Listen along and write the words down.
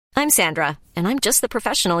I'm Sandra, and I'm just the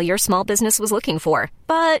professional your small business was looking for.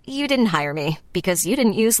 But you didn't hire me because you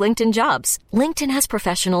didn't use LinkedIn Jobs. LinkedIn has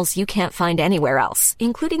professionals you can't find anywhere else,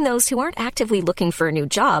 including those who aren't actively looking for a new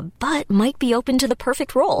job, but might be open to the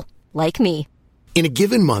perfect role, like me. In a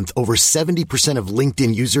given month, over 70% of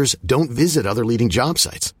LinkedIn users don't visit other leading job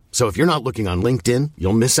sites. So if you're not looking on LinkedIn,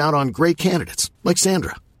 you'll miss out on great candidates, like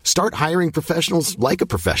Sandra. Start hiring professionals like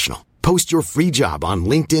a professional. Post your free job on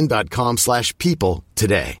linkedin.com/people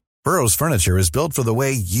today. Burrow's furniture is built for the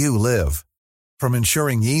way you live. From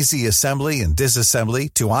ensuring easy assembly and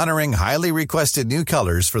disassembly to honoring highly requested new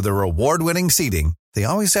colors for their award-winning seating, they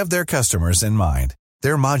always have their customers in mind.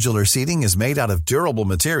 Their modular seating is made out of durable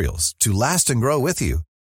materials to last and grow with you.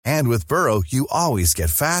 And with Burrow, you always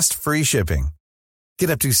get fast, free shipping.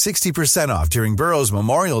 Get up to 60% off during Burrow's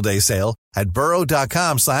Memorial Day sale at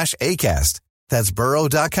burrow.com/ACAST. That's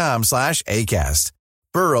burrow.com/ACAST.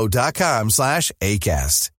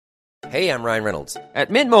 burrow.com/ACAST. Hey, I'm Ryan Reynolds. At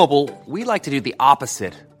Mint Mobile, we like to do the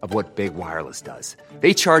opposite of what Big Wireless does.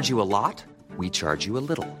 They charge you a lot, we charge you a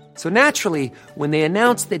little. So naturally, when they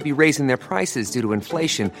announced they'd be raising their prices due to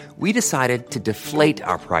inflation, we decided to deflate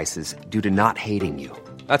our prices due to not hating you.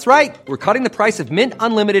 That's right. We're cutting the price of Mint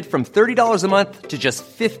Unlimited from $30 a month to just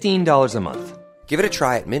 $15 a month. Give it a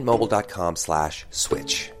try at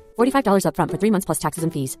mintmobile.com/switch. $45 up front for 3 months plus taxes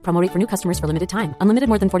and fees. Promo rate for new customers for limited time. Unlimited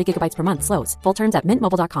more than 40 gigabytes per month. Slows full terms at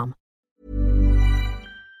mintmobile.com.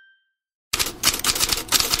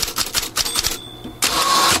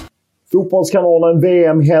 Fotbollskanalen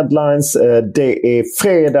VM Headlines. Det är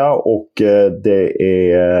fredag och det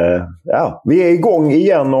är vi är igång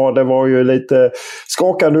igen, och det var ju lite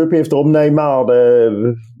skakande uppgifter om Neymar. Det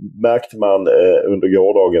märkte man under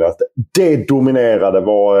gårdagen att det dominerade.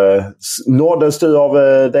 Nåddes du av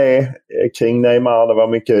det kring Neymar? Det var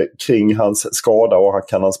mycket kring hans skada och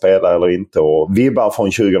kan han spela eller inte, och vibbar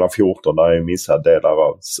från 2014 där jag missade delar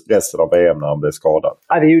av resten av VM när han blev skadad.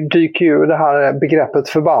 Ja, dyker ju det här begreppet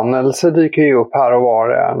förbannelse dyker ju upp här och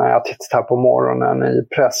var när jag tittar på morgonen i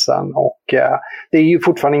pressen, och det är ju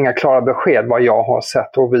fortfarande inga klara besked vad jag har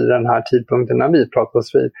sett, och vid den här tidpunkten när vi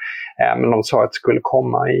pratades vid. Men de sa att det skulle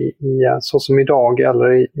komma i så som idag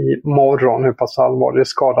eller i morgon hur pass allvarlig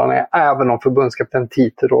skadan är, även om förbundskapten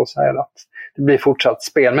Tite då säger att det blir fortsatt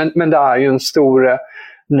spel. Men det är ju en stor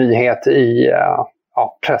nyhet i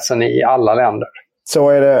pressen i alla länder. Så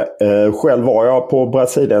är det. Själv var jag på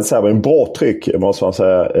Brasilien, så en bra tryck måste man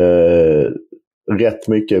säga. Rätt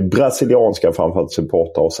mycket brasilianska framförallt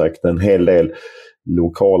supportrar, och säkert en hel del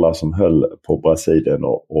lokala som höll på Brasilien,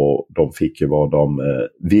 och de fick ju vad de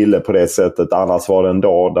ville på det sättet. Annars var det en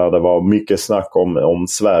dag där det var mycket snack om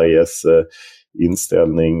Sveriges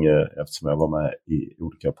inställning, eftersom jag var med i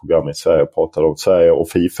olika program i Sverige och pratade om Sverige och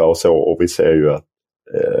FIFA och så, och vi ser ju att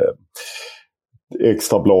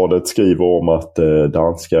Extrabladet skriver om att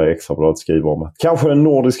danska Extrabladet skriver om att kanske den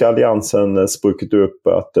nordiska alliansen spruckit upp,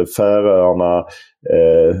 att Färöarna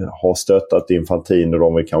har stöttat Infantino,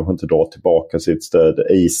 de vill kanske inte dra tillbaka sitt stöd.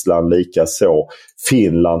 Island lika så.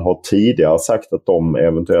 Finland har tidigare sagt att de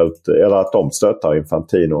eventuellt, eller att de stöttar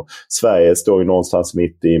Infantino. Sverige står ju någonstans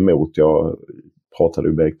mitt emot. Jag pratade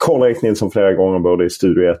ju med Karl-Erik Nilsson flera gånger både i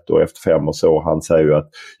Studio 1 och Efter 5 och så. Han säger ju att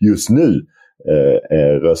just nu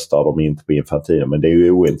röstar de inte på Infantino, men det är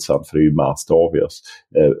ju ointressant för det är ju mars det avgörs,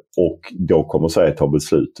 och då kommer Sverige ta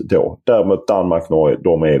beslut då. Däremot Danmark, Norge,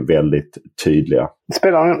 de är väldigt tydliga.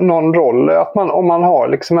 Spelar det någon roll att om man har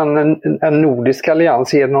liksom en nordisk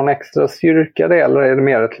allians, ger någon extra styrka det, eller är det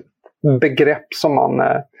mer ett begrepp som man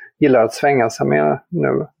gillar att svänga sig med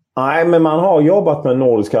nu? Nej, men man har jobbat med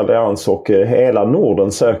Nordisk allians, och hela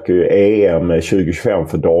Norden söker ju EM 2025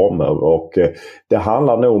 för damer, och det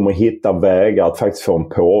handlar nog om att hitta vägar att faktiskt få en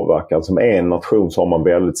påverkan. Som en nation så har man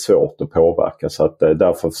väldigt svårt att påverka, så att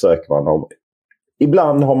därför försöker man.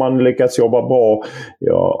 Ibland har man lyckats jobba bra.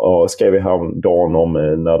 Jag skrev häromdagen om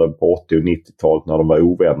när det på 80- och 90-talet när de var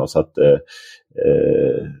ovänner, så att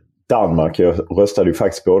Danmark, jag röstade ju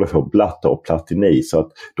faktiskt både för Blatter och Platini, så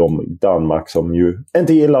att Danmark som ju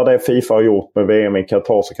inte gillar det FIFA har gjort med VM i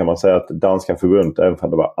Qatar, så kan man säga att danska förbundet, även om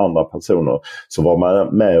det var andra personer, så var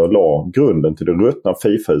man med och la grunden till det ruttna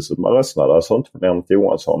FIFA-huset. Man röstade alltså inte på Lennart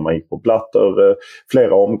Johansson, man gick på Blatter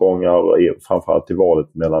flera omgångar, framförallt i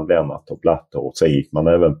valet mellan Lennart och Blatter, och sen gick man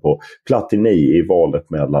även på Platini i valet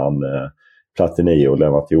mellan Platini och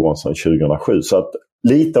Lennart Johansson 2007, så att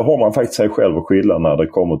lite har man faktiskt sig själv att skylla när det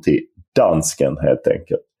kommer till dansken helt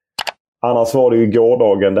enkelt. Annars var det ju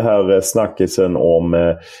gårdagen det här snackisen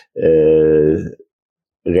om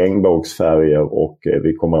regnbågsfärger och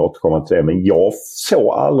vi kommer att återkomma till det. Men jag såg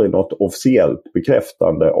aldrig något officiellt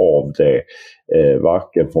bekräftande av det.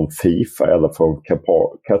 Varken från FIFA eller från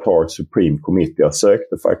Qatar Supreme Committee. Jag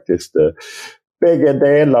sökte faktiskt bägge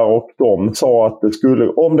delar och de sa att det skulle,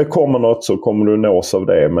 om det kommer något så kommer du nås av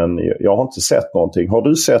det. Men jag har inte sett någonting. Har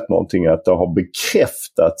du sett någonting att det har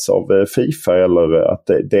bekräftats av FIFA eller att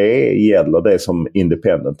det gäller det som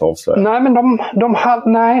Independent avslöjar? Nej, men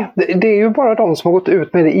nej, det är ju bara de som har gått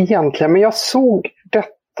ut med det egentligen. Men jag såg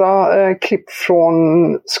detta klipp från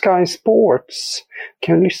Sky Sports.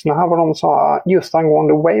 Kan du lyssna här vad de sa just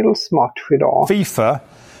angående Wales match idag. FIFA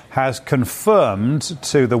has confirmed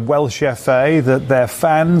to the Welsh FA that their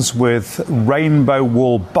fans with rainbow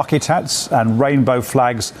wool bucket hats and rainbow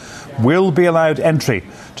flags will be allowed entry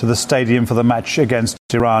to the stadium for the match against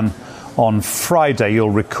Iran on Friday.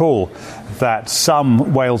 You'll recall that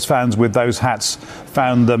some Wales fans with those hats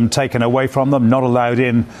found them taken away from them, not allowed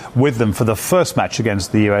in with them for the first match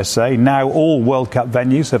against the USA. Now all World Cup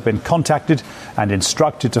venues have been contacted and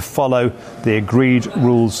instructed to follow the agreed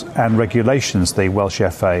rules and regulations, the Welsh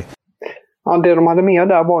FA. Ja, det de hade med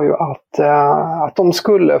där var ju att de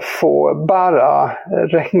skulle få bära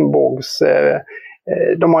regnbågs...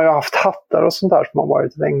 De har ju haft hattar och sånt där som har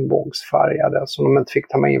varit regnbågsfärgade som de inte fick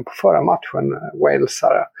ta med in på förra matchen,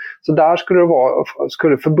 walesare. Så där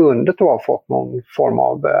skulle förbundet då ha fått någon form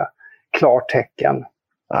av klartecken.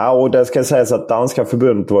 Ja, och det ska sägas att danska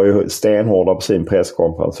förbundet var ju stenhårda på sin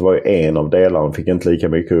presskonferens. Det var ju en av delarna, fick inte lika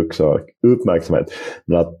mycket uppmärksamhet.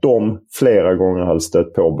 Men att de flera gånger hade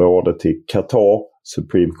stött på både till Qatar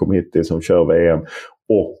Supreme Committee som kör VM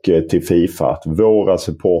och till FIFA att våra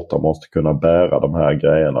supportrar måste kunna bära de här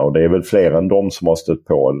grejerna. Och det är väl fler än de som har stött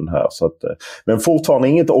på den här. Så att, men fortfarande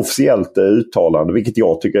inget officiellt uttalande, vilket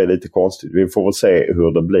jag tycker är lite konstigt. Vi får väl se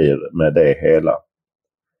hur det blir med det hela.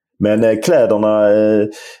 Men kläderna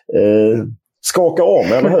skakar om,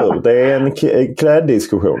 eller hur? Det är en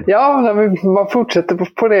kläddiskussion. Ja, man fortsätter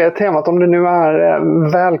på det temat. Om du nu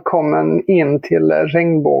är välkommen in till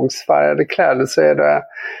regnbågsfärgade kläder så är det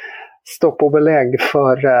stopp och belägg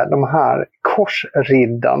för de här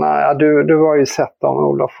korsriddarna. Ja, du har ju sett dem,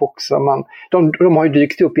 Olof, också. De har ju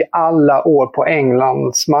dykt upp i alla år på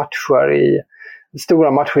Englands matcher i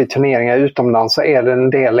stora matcher i turneringar utomlands, så är det en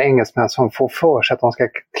del engelsmän som får för sig att de ska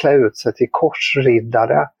klä ut sig till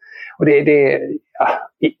korsriddare. Och det är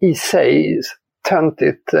i sig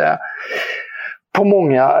töntigt på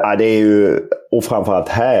många... Ja, det är ju, och framförallt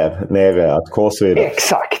här nere, att korsriddare...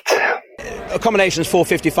 Exakt. Accommodation's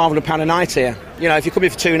 £450-500 a night here. You know, if you come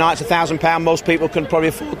in for 2 nights, £1,000, most people can probably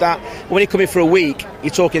afford that. But when you come in for a week,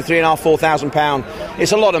 you're talking £3,500-4,000.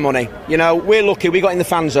 It's a lot of money. You know, we're lucky we got in the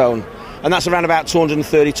fan zone. And that's around about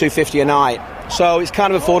 $230-250 a night. So it's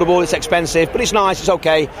kind of affordable, it's expensive, but it's nice, it's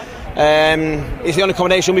okay. It's the only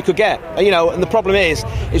accommodation we could get. You know, and the problem is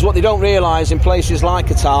what they don't realise in places like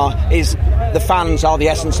Qatar is the fans are the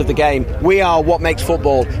essence of the game. We are what makes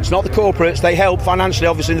football. It's not the corporates, they help financially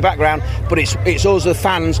obviously in the background, but it's us the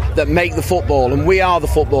fans that make the football, and we are the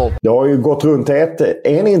football. Det har ju gått runt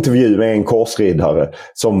en intervju med en korsriddare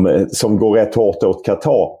som går rätt hårt åt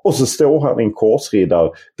Qatar, och så står han i en korsriddare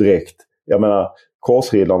direkt. Jag menar,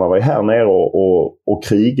 korsriddarna var ju här nere och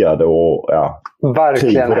krigade och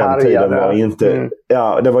verkligen krig på den tiden var inte,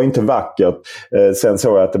 det var inte vackert. Sen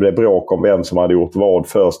såg jag att det blev bråk om vem som hade gjort vad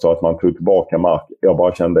först och att man tog tillbaka mark. Jag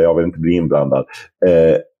bara kände jag vill inte bli inblandad.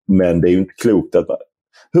 Men det är ju inte klokt att...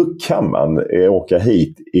 Hur kan man åka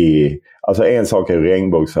hit i... Alltså en sak är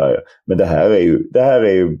regnbågsfärger. Men det här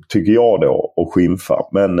är ju tycker jag då, att skymfa.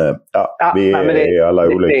 Men vi är alla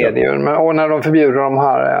olika. Det är det ju. Och när de förbjuder de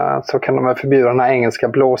här så kan de förbjuda den här engelska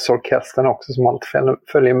blåsorkestern också som alltid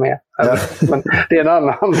följer med. Men det är en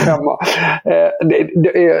annan femma.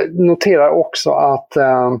 Noterar också att...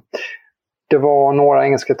 Det var några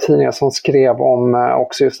engelska tidningar som skrev om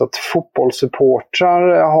också just att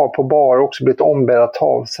fotbollssupportrar har på bar också blivit ombedda att ta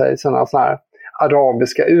av sig sådana här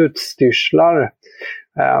arabiska utstyrslar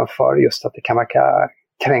för just att det kan verka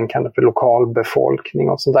kränkande för lokalbefolkning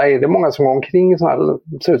och sånt där. Är det många som går omkring sådana här,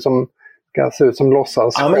 ser ut som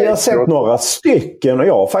låtsas? Ja, men jag har sett några stycken och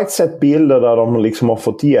jag har faktiskt sett bilder där de liksom har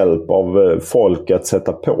fått hjälp av folk att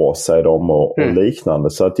sätta på sig dem och liknande,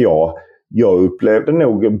 så att jag upplevde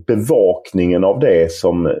nog bevakningen av det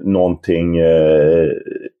som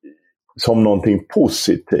någonting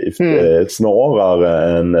positivt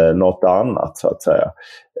snarare än något annat, så att säga.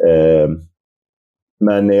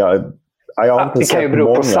 Men jag har inte det sett kan ju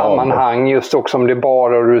bero på sammanhang, just också om det är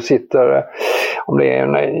bara och du sitter, om det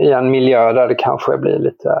är i en miljö där det kanske blir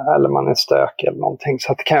lite, eller man är stök eller någonting,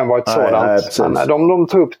 så att det kan ju vara ett sådant. Men de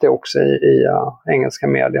tog upp det också i engelska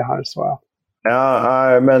medier här, så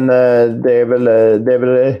Ja, men det är väl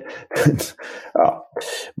ja,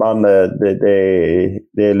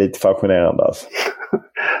 det är lite fascinerande alltså.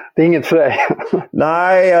 Det är inget för dig.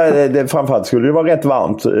 Nej, framförallt skulle det vara rätt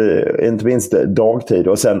varmt, inte minst dagtid.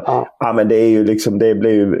 Och sen, men det är ju liksom, det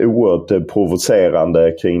blir ju oerhört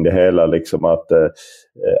provocerande kring det hela liksom att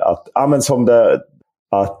men som det,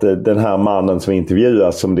 att den här mannen som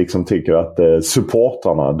intervjuas som liksom tycker att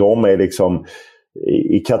supportrarna, de är liksom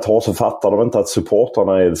i Qatar så fattar de inte att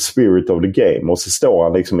supportrarna är the spirit of the game, och så står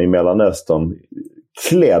han liksom i Mellanöstern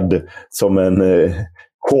klädd som en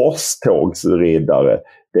korstågsriddare.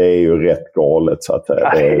 Det är ju rätt galet så att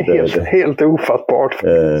helt ofattbart.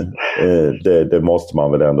 Det måste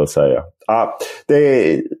man väl ändå säga.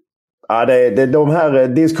 De här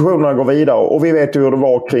diskussionerna går vidare, och vi vet ju hur det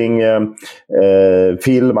var kring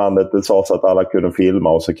filmandet. Det sades att alla kunde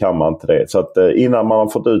filma, och så kan man inte det. Så att innan man har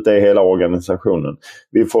fått ut det i hela organisationen.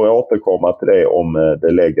 Vi får återkomma till det om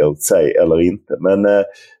det lägger sig eller inte. Men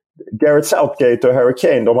Gareth Southgate och Harry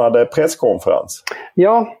Kane, de hade presskonferens.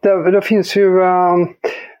 Ja, det finns ju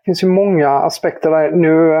många aspekter där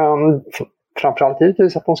nu. Framförallt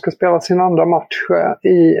givetvis att de ska spela sin andra match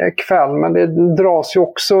i kväll, men det dras ju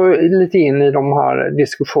också lite in i de här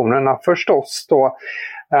diskussionerna förstås då,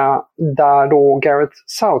 där då Gareth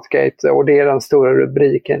Southgate, och det är den stora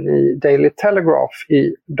rubriken i Daily Telegraph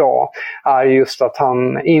idag, är just att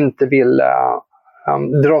han inte vill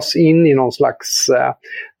dras in i någon slags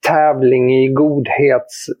tävling i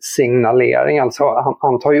godhetssignalering. Alltså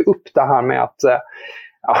han tar ju upp det här med att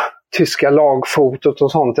tyska lagfotot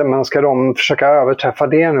och sånt, men ska de försöka överträffa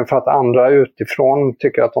det nu för att andra utifrån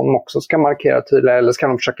tycker att de också ska markera tydligare, eller ska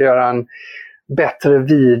de försöka göra en bättre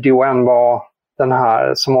video än vad den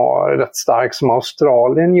här som var rätt stark som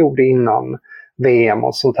Australien gjorde innan VM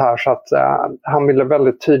och sånt här, så att han ville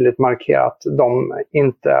väldigt tydligt markera att de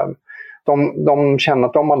inte de känner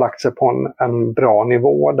att de har lagt sig på en bra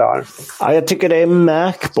nivå där. Ja, jag tycker det är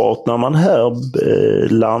märkbart när man hör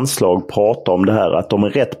landslag prata om det här, att de är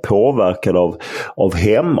rätt påverkade av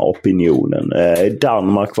hemmaopinionen.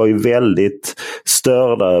 Danmark var ju väldigt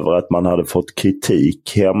störda över att man hade fått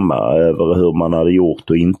kritik hemma över hur man hade gjort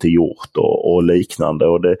och inte gjort och liknande.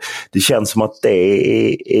 Och det känns som att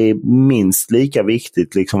det är minst lika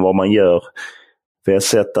viktigt liksom vad man gör. Vi har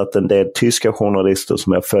sett att en del tyska journalister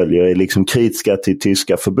som jag följer är liksom kritiska till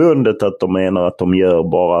tyska förbundet, att de menar att de gör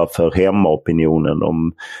bara för hemmaopinionen.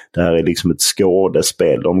 Det här är liksom ett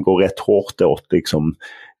skådespel. De går rätt hårt åt liksom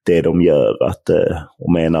det de gör,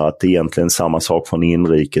 och menar att det är egentligen samma sak från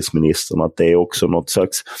inrikesministern, att det är också något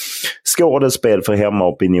slags skådespel för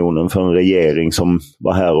hemmaopinionen för en regering som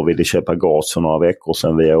var här och ville köpa gas för några veckor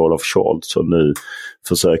sedan via Olaf Scholz, och nu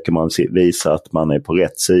försöker man visa att man är på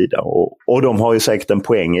rätt sida, och de har ju säkert en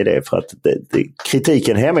poäng i det, för att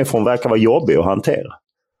kritiken hemifrån verkar vara jobbig att hantera.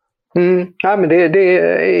 Ja, men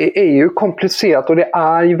det är ju komplicerat, och det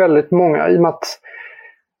är ju väldigt många, i och med att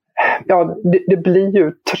det blir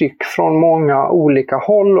ju tryck från många olika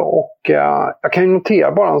håll, och jag kan ju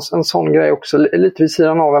notera bara en sån grej också lite vid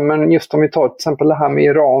sidan av, men just om vi tar till exempel det här med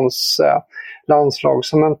Irans landslag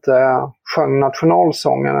som inte sjöng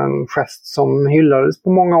nationalsången, en gest som hyllades på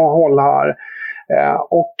många håll här,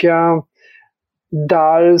 och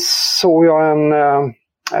där såg jag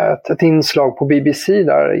ett inslag på BBC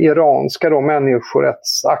där iranska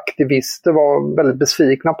människorättsaktivister var väldigt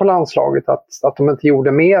besvikna på landslaget att de inte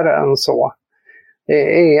gjorde mer än så.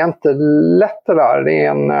 Det är inte lätt det där. Det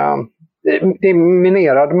är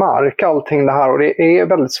minerad mark allting det här, och det är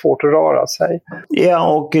väldigt svårt att röra sig.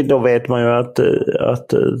 Ja, och då vet man ju att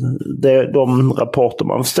de rapporter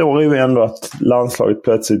man förstår är ju ändå att landslaget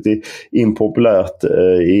plötsligt är impopulärt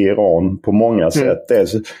i Iran på många sätt.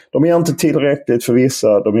 De gör inte tillräckligt för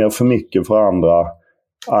vissa, de gör för mycket för andra.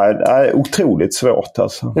 Det är otroligt svårt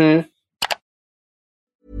alltså.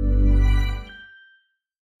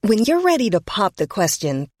 When you're ready to pop the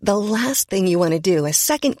question, the last thing you want to do is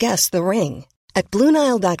second-guess the ring. At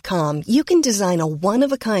BlueNile.com, you can design a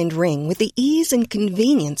one-of-a-kind ring with the ease and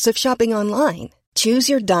convenience of shopping online. Choose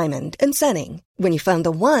your diamond and setting. When you find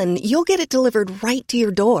the one, you'll get it delivered right to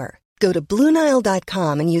your door. Go to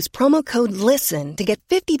BlueNile.com and use promo code LISTEN to get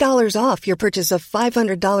 $50 off your purchase of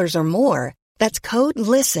 $500 or more. That's code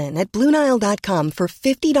LISTEN at BlueNile.com for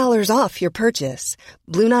 $50 off your purchase.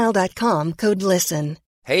 BlueNile.com, code LISTEN.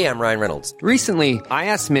 Hey, I'm Ryan Reynolds. Recently, I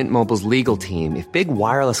asked Mint Mobile's legal team if big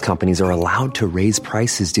wireless companies are allowed to raise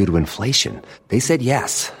prices due to inflation. They said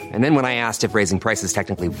yes. And then when I asked if raising prices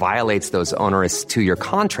technically violates those onerous two-year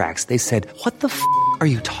contracts, they said, "What the f*** are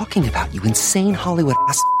you talking about, you insane Hollywood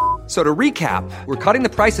ass?" So to recap, we're cutting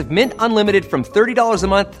the price of Mint Unlimited from $30 a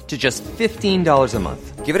month to just $15 a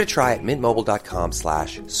month. Give it a try at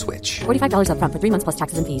mintmobile.com/switch. $45 up front for 3 months plus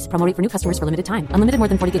taxes and fees. Promo rate for new customers for limited time. Unlimited more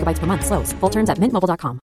than 40 gigabytes per month. Slows full terms at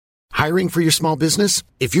mintmobile.com. Hiring for your small business?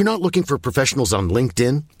 If you're not looking for professionals on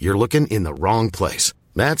LinkedIn, you're looking in the wrong place.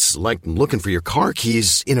 That's like looking for your car keys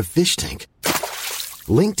in a fish tank.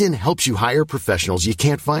 LinkedIn helps you hire professionals you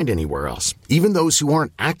can't find anywhere else, even those who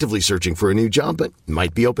aren't actively searching for a new job but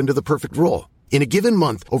might be open to the perfect role. In a given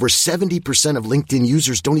month, over 70% of LinkedIn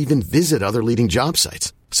users don't even visit other leading job sites.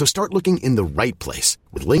 So start looking in the right place.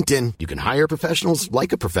 With LinkedIn, you can hire professionals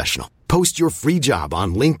like a professional. Post your free job on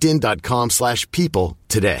linkedin.com/people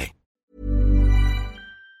today.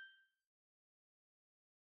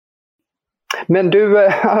 Men du,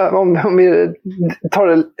 om vi tar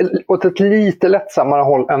det åt ett lite lättsammare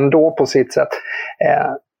håll ändå på sitt sätt.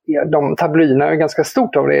 De tabloiderna är ganska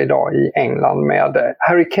stort av det idag i England med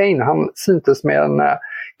Harry Kane. Han syntes med en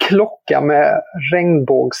klocka med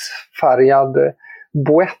regnbågsfärgad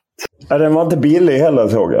boett. Ja, den var inte billig heller,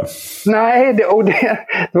 såg jag. Nej, det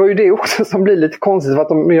var ju det också som blir lite konstigt. För att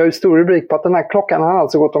de gör ju stor rubrik på att den här klockan har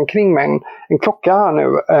alltså gått omkring med en klocka här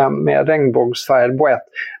nu med regnbågsfärgad boett.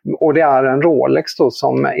 Och det är en Rolex då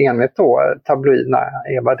som enligt då tabloiderna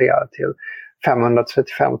är värderad till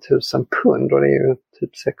 535 000 pund. Och det är ju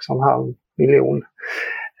typ 6,5 miljoner.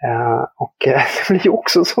 Och det blir ju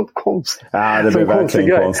också sånt konstigt. Ja, det blir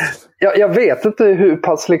verkligen konstigt. Jag vet inte hur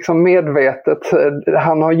pass liksom medvetet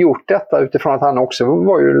han har gjort detta utifrån att han också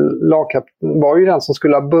var ju den som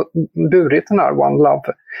skulle ha burit den här One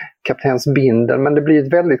Love-kaptensbindeln. Men det blir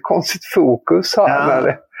ett väldigt konstigt fokus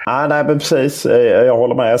här. Ja, nej, men precis. Jag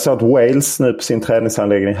håller med. Jag såg att Wales nu på sin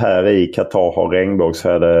träningsanläggning här i Qatar har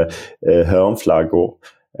regnbågsfärgade hörnflaggor.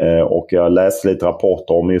 Och jag läste lite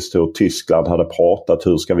rapporter om just hur Tyskland hade pratat.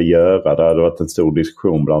 Hur ska vi göra? Det hade varit en stor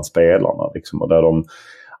diskussion bland spelarna. Liksom, och där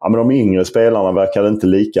de yngre spelarna verkade inte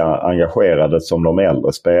lika engagerade som de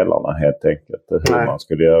äldre spelarna helt enkelt. Hur man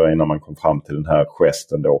skulle göra innan man kom fram till den här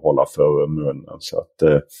gesten då, hålla för munnen. Så att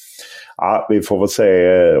vi får väl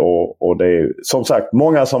se. Och det är som sagt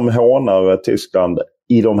många som hånar Tyskland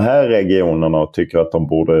i de här regionerna och tycker att de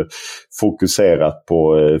borde fokuserat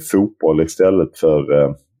på fotboll istället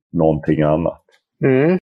för någonting annat.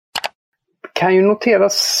 Mm. Kan ju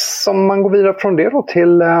noteras som man går vidare från det då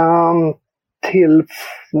till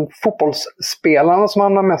fotbollsspelarna som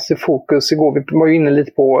hamnar mest i fokus igår. Vi var ju inne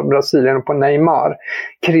lite på Brasilien och på Neymar.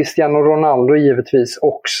 Cristiano Ronaldo givetvis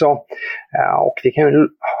också. Och vi kan ju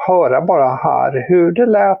höra bara här hur det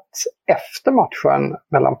lät efter matchen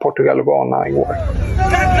mellan Portugal och Ghana igår.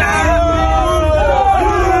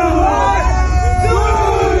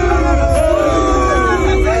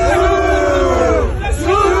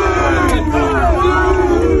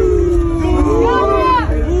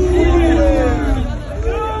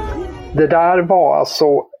 Det där var alltså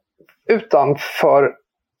utanför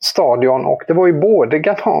stadion och det var ju både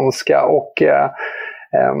ghananska och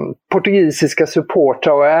portugisiska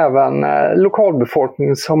supportrar och även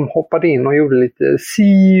lokalbefolkningen som hoppade in och gjorde lite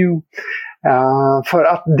siu. För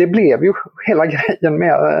att det blev ju hela grejen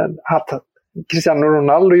med att Cristiano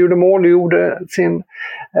Ronaldo gjorde mål och gjorde sin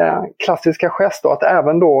klassiska gest då, att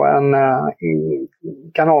även då en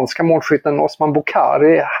ghananska målskytten Osman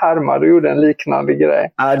Bukari härmade och gjorde en liknande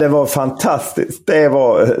grej. Ja, det var fantastiskt. Det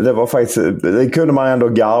var faktiskt, det kunde man ändå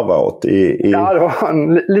garva åt. Ja, det var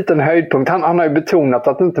en liten höjdpunkt. Han har ju betonat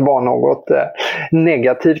att det inte var något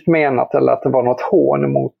negativt menat eller att det var något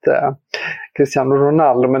hån mot Cristiano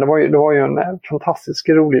Ronaldo, men det var ju en fantastiskt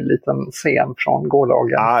rolig liten scen från gårdagen.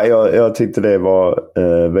 Ja, jag tyckte det var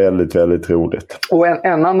väldigt, väldigt roligt. Och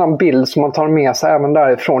en annan bild som man tar med sig även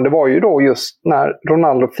därifrån, det var ju då just när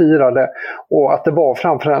Ronaldo firade och att det var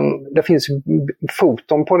framför det finns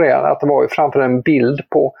foton på det, att det var ju framför en bild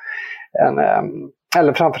på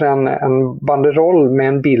framför en banderoll med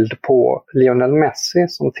en bild på Lionel Messi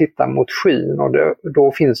som tittar mot skyn, och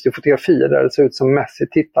då finns det fotografier där det ser ut som Messi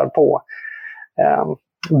tittar på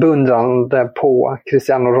beundrande på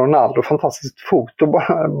Cristiano Ronaldo. Fantastiskt foto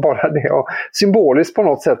bara det, och symboliskt på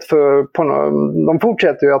något sätt, för de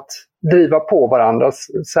fortsätter ju att driva på varandra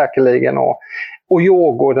säkerligen, och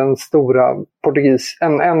Jogo, den stora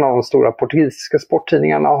en av de stora portugisiska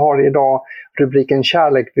sporttidningarna, har idag rubriken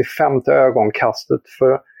Kärlek vid femte ögonkastet,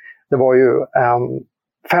 för det var ju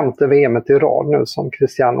femte VM:et i rad nu som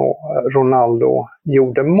Cristiano Ronaldo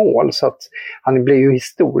gjorde mål, så att han blev ju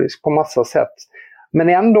historisk på massa sätt. Men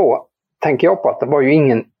ändå tänker jag på att det var ju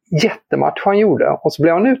ingen jättematch han gjorde, och så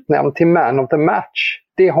blev han utnämnd till man of the match.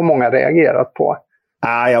 Det har många reagerat på.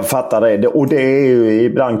 Jag fattar det. Och det är ju,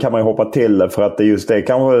 ibland kan man ju hoppa till för att det just det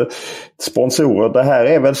kanske sponsorer. Det här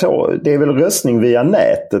är väl så. Det är väl röstning via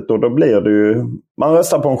nätet och då blir det ju, man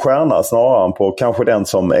röstar på en stjärna snarare än på kanske den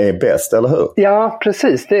som är bäst, eller hur? Ja,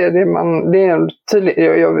 precis. Det är tydligt.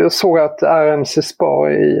 Jag såg att RMC Sport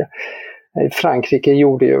i Frankrike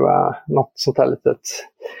gjorde ju något sånt här litet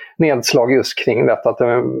nedslag just kring detta, att det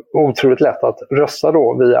är otroligt lätt att rösta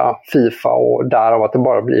då via FIFA och därav att det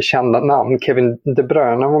bara blir kända namn. Kevin De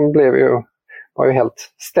Bruyne var ju helt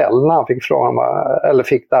ställd när han fick frågan, eller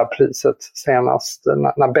fick det här priset senast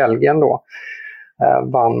när Belgien då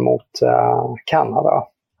vann mot Kanada.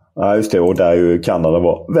 Ja, just det. Och där ju Kanada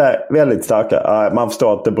var väldigt starka. Man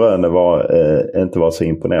förstår att De Bruyne inte var så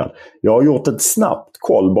imponerad. Jag har gjort ett snabbt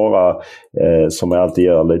koll bara, som jag alltid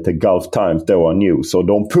gör, lite Gulf Times Doha News. Och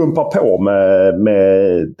de pumpar på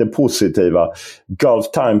med det positiva.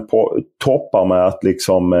 Gulf Times toppar med att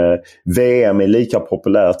liksom VM är lika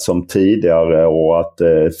populärt som tidigare och att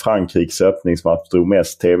Frankrikes öppningsmatch drog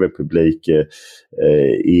mest tv-publik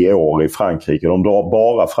i år i Frankrike. De drar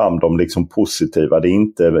bara fram de liksom positiva. Det är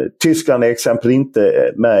inte, Tyskland är exempel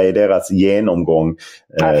inte med i deras genomgång.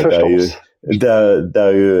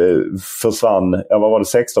 Där ju försvann, vad var det,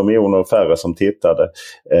 16 miljoner färre som tittade.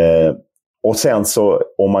 Och sen så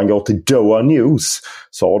om man går till Doha News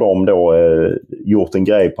så har de då gjort en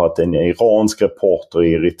grej på att en iransk reporter är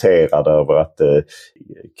irriterad över att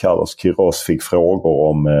Carlos Queiroz fick frågor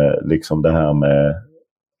om liksom det här med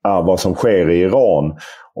vad som sker i Iran.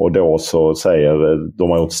 Och då så säger de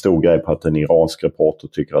har gjort stor grej på att en iransk reporter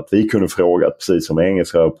tycker att vi kunde fråga, precis som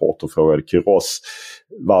engelska reporter frågade Queiroz,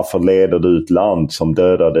 varför leder du ett land som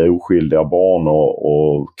dödade oskyldiga barn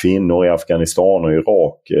och kvinnor i Afghanistan och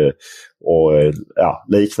Irak och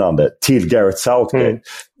liknande till Gareth Southgate.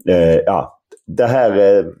 Det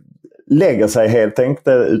här lägger sig helt enkelt,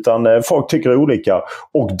 utan folk tycker olika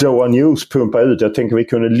och Doha News pumpar ut. Jag tänker vi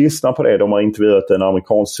kunde lyssna på det. De har intervjuat en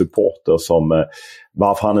amerikansk supporter som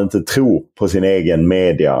varför han inte tror på sin egen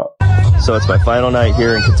media. So it's my final night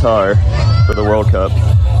here in Qatar for the World Cup.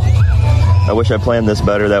 I wish I planned this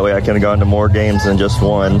better, that way I could have gone to more games than just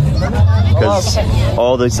one. Because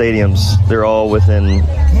all the stadiums, they're all within an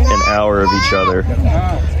hour of each other.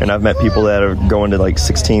 And I've met people that are going to like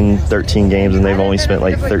 16, 13 games and they've only spent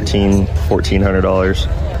like $1,300, $1,400.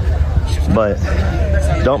 But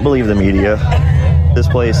don't believe the media. This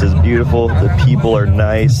place is beautiful. The people are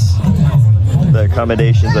nice. The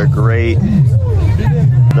accommodations are great.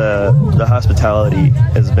 The hospitality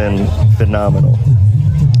has been phenomenal.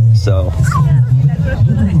 So,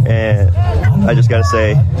 and I just gotta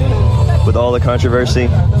say, with all the controversy,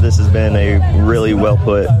 this has been a really well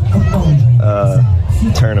put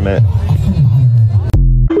tournament.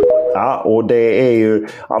 Ja, och det är ju,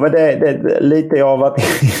 men det lite jag har varit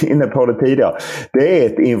inne på det tidigare. Det är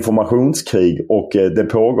ett informationskrig och det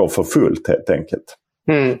pågår för fullt helt enkelt.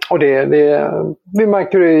 Och vi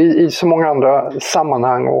märker det i så många andra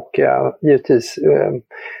sammanhang och givetvis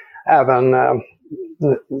även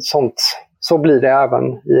sånt, så blir det även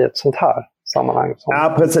i ett sånt här sammanhang.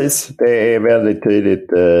 Ja, precis. Det är väldigt tydligt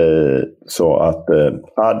så att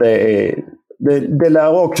det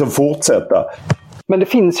lär också fortsätta. Men det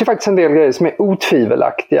finns ju faktiskt en del grejer som är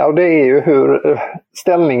otvivelaktiga och det är ju hur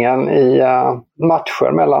ställningen i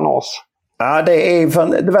matcher mellan oss. Ja, det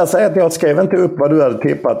värsta är att jag skrev inte upp vad du hade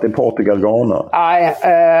tippat i Portugal-Ghana. Nej,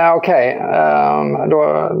 okej.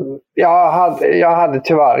 Jag hade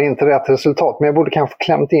tyvärr inte rätt resultat, men jag borde kanske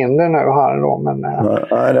klämt in det nu här då. Men,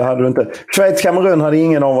 nej, det hade du inte. Schweiz-Kamerun hade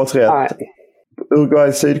ingen av oss rätt. Nej.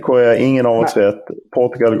 Uruguay-Sydkorea, ingen av oss rätt.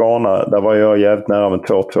 Portugal-Ghana, där var jag jävligt nära med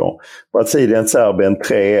 2-2. Brasilien-Serbien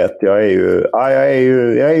 3-1. Jag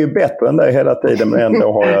är ju bättre än dig hela tiden, men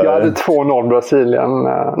ändå har jag... Jag hade 2-0 Brasilien.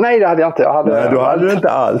 Nej, det hade jag inte. Nej, du hade du inte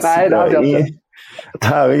alls. Nej, det hade jag inte.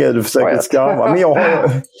 Herregud, du försöker skamma. Men jag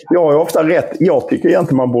har ju ofta rätt. Jag tycker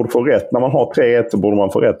egentligen man borde få rätt. När man har 3-1 så borde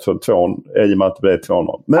man få rätt för 2 i och med att det blir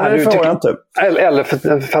 2-0. Men det får jag inte. Eller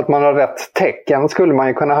för att man har rätt tecken skulle man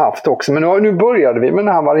ju kunna haft också. Men nu började vi med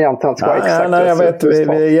den här varianten att ska vara exakt. Nej, jag vet. Vi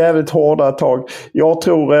är jävligt hårda ett tag. Jag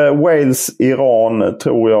tror Wales-Iran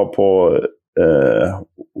tror jag på.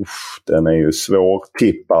 Den är ju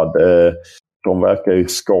svårtippad. De verkar ju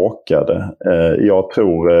skakade. Jag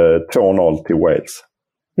tror 2-0 till Wales.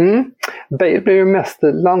 Bale blev ju mest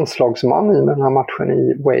landslagsman i den här matchen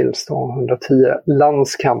i Wales. Då. 110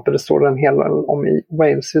 landskamper, det står det en hel del om i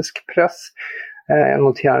walesisk press. Jag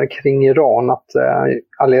noterar kring Iran att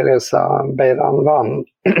Alireza Beiran vann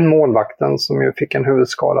målvakten som ju fick en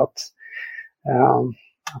huvudskada. Att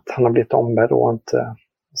han har blivit ombedd att inte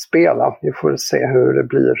spela. Vi får se hur det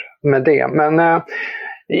blir med det. Men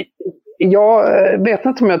Jag vet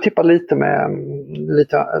inte om jag tippar lite med...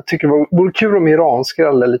 Jag tycker det vore kul om Iran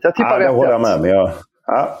skrällde lite. Jag tippar det håller jag med. Men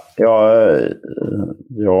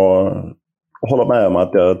jag håller med om att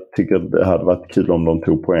jag tycker det hade varit kul om de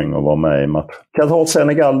tog poäng och var med i matchen.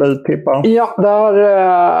 Qatar-Senegal, du tippar? Ja,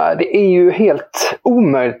 det är ju helt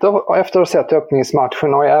omöjligt efter att ha sett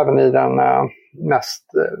öppningsmatchen och även i den mest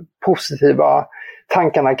positiva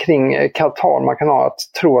tankarna kring Qatar man kan ha att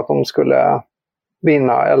tro att de skulle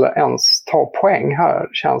vinna eller ens ta poäng här,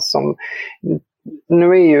 känns som.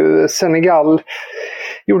 Nu är ju Senegal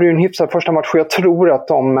gjorde ju en hyfsad första match och jag tror att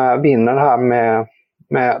de vinner här med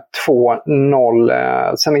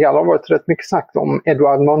 2-0. Senegal har varit rätt mycket snack om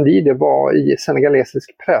Edouard Mendy. Det var i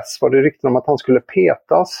senegalesisk press var det rykten om att han skulle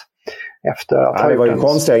petas efter att det var ju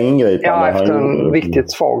konstiga ingripanden. Ja, efter en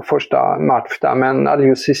riktigt svag första match där. Men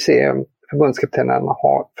Aliou Cissé, förbundskaptenen,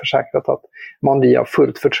 har försäkrat att Mendy har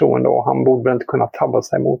fullt förtroende och han borde inte kunna tabba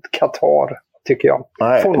sig mot Qatar, tycker jag.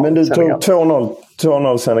 Nej, men du tog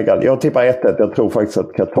 2-0 Senegal. Jag tippar 1-1. Jag tror faktiskt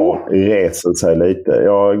att Qatar reser sig lite.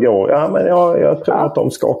 Jag tror att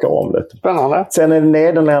de skakar om lite. Spännande. Sen är det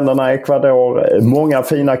Nederländerna, Ecuador. Många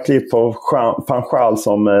fina klipp på Van Gaal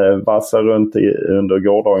som vassar runt under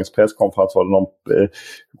gårdagens presskonferens. Var det någon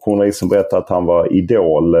journalist som berättade att han var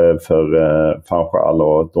idol för Van Gaal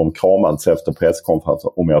och de kramades efter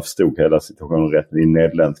presskonferensen. Om jag förstod hela situationen rätt. Din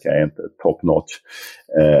nederländska är inte top notch.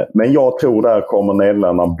 Men jag tror där kommer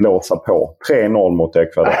Nederländerna blåsa på. 3-0 mot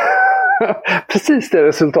Ecuador. Precis det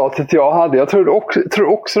resultatet jag hade. Jag tror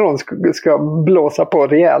också de ska blåsa på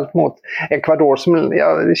rejält mot Ecuador som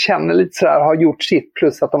jag känner lite sådär har gjort sitt,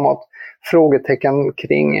 plus att de har ett frågetecken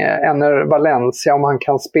kring Ener Valencia om han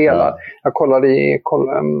kan spela. Ja. Jag kollade i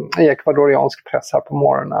ekvadoriansk press här på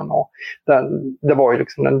morgonen och det var ju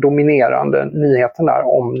liksom den dominerande nyheten där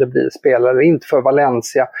om det blir spel eller inte för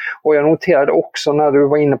Valencia. Och jag noterade också när du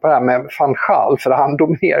var inne på det här med Van Gaal, för han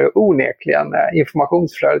dominerar ju onekligen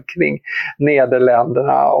informationsflödet kring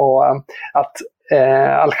Nederländerna och att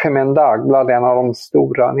Algemeen Dagblad, en av de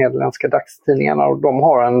stora nederländska dagstidningarna, och de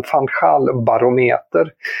har en Van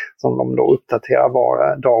Gaal-barometer som de då uppdaterar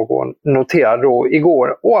var dag och noterade då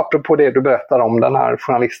igår. Och apropå det du berättade om den här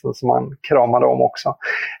journalisten som man kramade om också,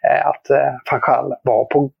 att Van Gaal var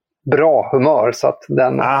på bra humör. Så att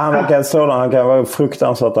han kan vara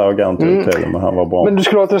fruktansvärt arrogant men han var bra. Men du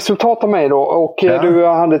skulle ha ett resultat av mig då och du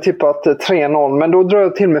hade tippat 3-0, men då drar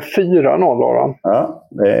jag till med 4-0 då. Ja,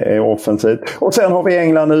 det är offensivt. Och sen har vi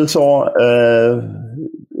England, USA.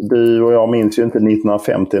 Du och jag minns ju inte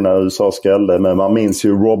 1950 när USA skrällde, men man minns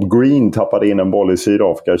ju Rob Green tappade in en boll i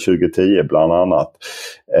Sydafrika 2010 bland annat.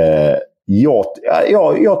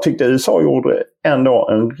 Jag tyckte USA gjorde ändå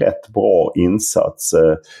en rätt bra insats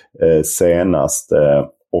senast.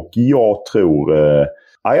 Och jag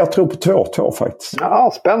tror på 2-2 faktiskt.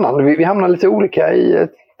 Ja, spännande. Vi hamnar lite olika i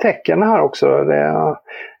tecken här också.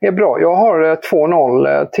 Det är bra. Jag har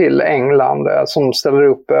 2-0 till England som ställer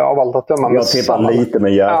upp av allt att döma. Jag tippar lite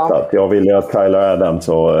med hjärtat. Ja. Jag vill ju att Tyler Adams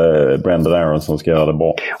och Brendan Aronson ska göra det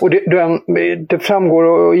bra. Och det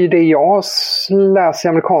framgår i det jag läser i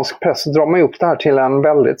amerikansk press, så drar man upp det här till en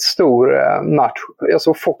väldigt stor match.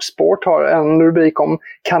 Alltså Fox Sport har en rubrik om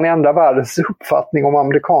kan ändra världens uppfattning om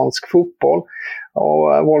amerikansk fotboll.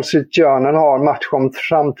 Och Wall Street Journal har match om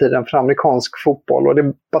framtiden för amerikansk fotboll, och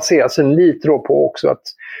det baseras lite då på också att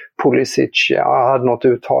Pulisic hade något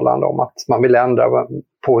uttalande om att man vill ändra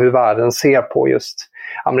på hur världen ser på just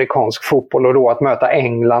amerikansk fotboll, och då att möta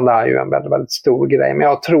England är ju en väldigt, väldigt stor grej. Men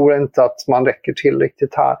jag tror inte att man räcker till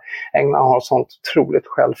riktigt här. England har sånt otroligt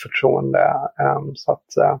självförtroende. Så att,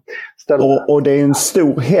 och det är en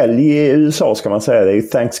stor helg i USA, ska man säga. Det är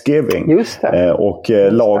Thanksgiving. Just det. Och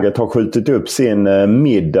laget har skjutit upp sin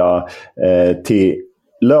middag till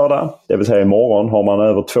lördag, det vill säga imorgon, har man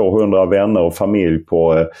över 200 vänner och familj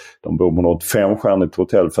de bor på något 5-stjärnigt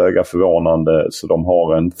hotell, föga förvånande, så de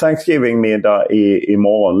har en Thanksgiving-middag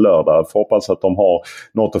imorgon lördag. Får hoppas att de har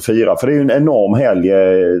något att fira, för det är ju en enorm helg.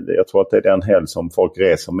 Jag tror att det är den helg som folk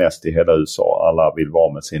reser mest i hela USA. Alla vill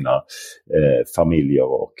vara med sina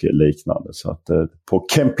familjer och liknande. Så att på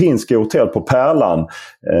Kempinski hotell på Pärlan,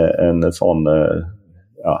 en sån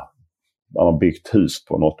man har byggt hus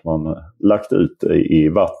på något man lagt ut i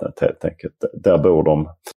vattnet helt enkelt. Där bor de.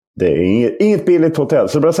 Det är inget billigt hotell,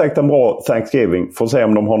 så det blir säkert en bra Thanksgiving. Får se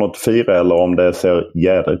om de har något att fira eller om det ser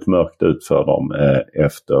jädrigt mörkt ut för dem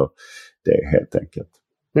efter det helt enkelt.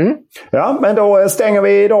 Mm. Ja, men då stänger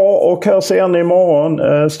vi idag och hörs igen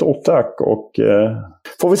imorgon. Stort tack, och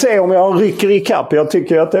får vi se om jag rycker i kapp. Jag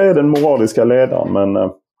tycker att det är den moraliska ledaren, men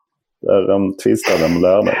där de tvistade med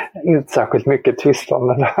lärde. Inte särskilt mycket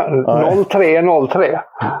tvistande där. 0-3.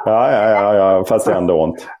 Ja, fast ändå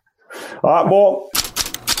inte. Ja, bra.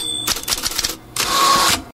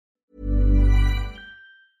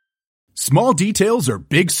 Small details are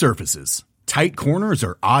big surfaces. Tight corners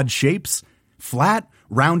are odd shapes. Flat,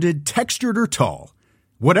 rounded, textured, or tall.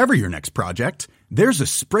 Whatever your next project, there's a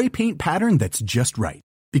spray paint pattern that's just right.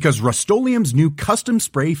 Because Rust-Oleum's new Custom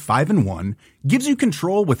Spray 5-in-1 gives you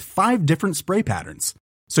control with 5 different spray patterns.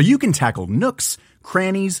 So you can tackle nooks,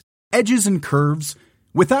 crannies, edges, and curves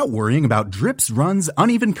without worrying about drips, runs,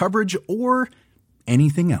 uneven coverage, or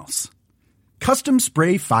anything else. Custom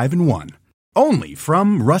Spray 5-in-1. Only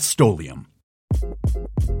from Rust-Oleum.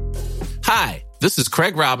 Hi, this is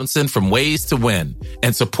Craig Robinson from Ways to Win,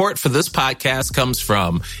 and support for this podcast comes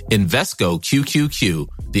from Invesco QQQ,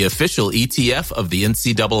 the official ETF of the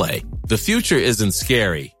NCAA. The future isn't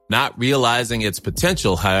scary. Not realizing its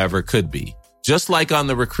potential, however, could be. Just like on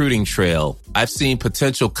the recruiting trail, I've seen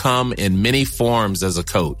potential come in many forms as a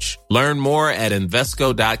coach. Learn more at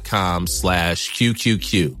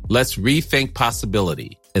Invesco.com/QQQ. Let's rethink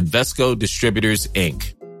possibility. Invesco Distributors,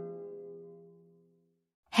 Inc.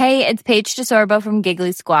 Hey, it's Paige DeSorbo from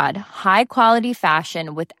Giggly Squad. High quality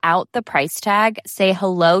fashion without the price tag. Say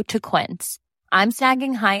hello to Quince. I'm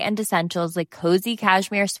snagging high-end essentials like cozy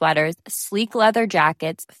cashmere sweaters, sleek leather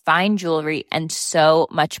jackets, fine jewelry, and so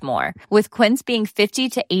much more. With Quince being 50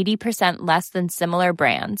 to 80% less than similar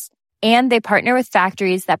brands. And they partner with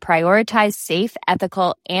factories that prioritize safe,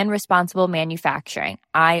 ethical, and responsible manufacturing.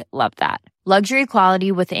 I love that. Luxury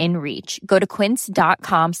quality within reach. Go to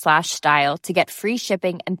quince.com/style to get free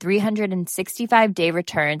shipping and 365-day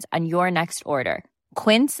returns on your next order.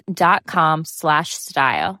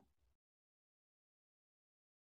 Quince.com/style.